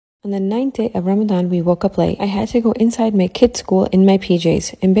On the 9th day of Ramadan, we woke up late. I had to go inside my kids' school in my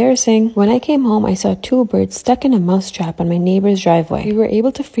PJs. Embarrassing. When I came home, I saw two birds stuck in a mouse trap on my neighbor's driveway. We were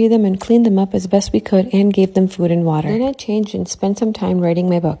able to free them and clean them up as best we could and gave them food and water. Then I changed and spent some time writing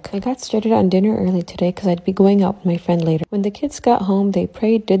my book. I got started on dinner early today because I'd be going out with my friend later. When the kids got home, they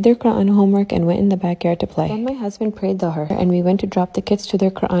prayed, did their Quran homework, and went in the backyard to play. Then my husband prayed Dhuhr, and we went to drop the kids to their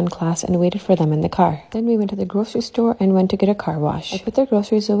Quran class and waited for them in the car. Then we went to the grocery store and went to get a car wash. I put their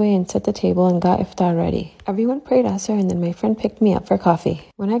groceries away and set the table and got iftar ready. Everyone prayed Asr, and then my friend picked me up for coffee.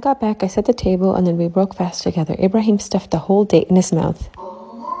 When I got back, I set the table and then we broke fast together. Ibrahim stuffed the whole date in his mouth.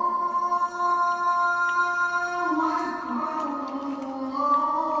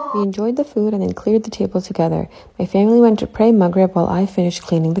 We enjoyed the food and then cleared the table together. My family went to pray Maghrib while I finished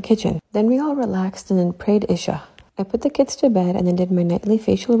cleaning the kitchen. Then we all relaxed and then prayed Isha. I put the kids to bed and then did my nightly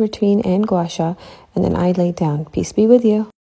facial routine and gua sha, and then I laid down. Peace be with you.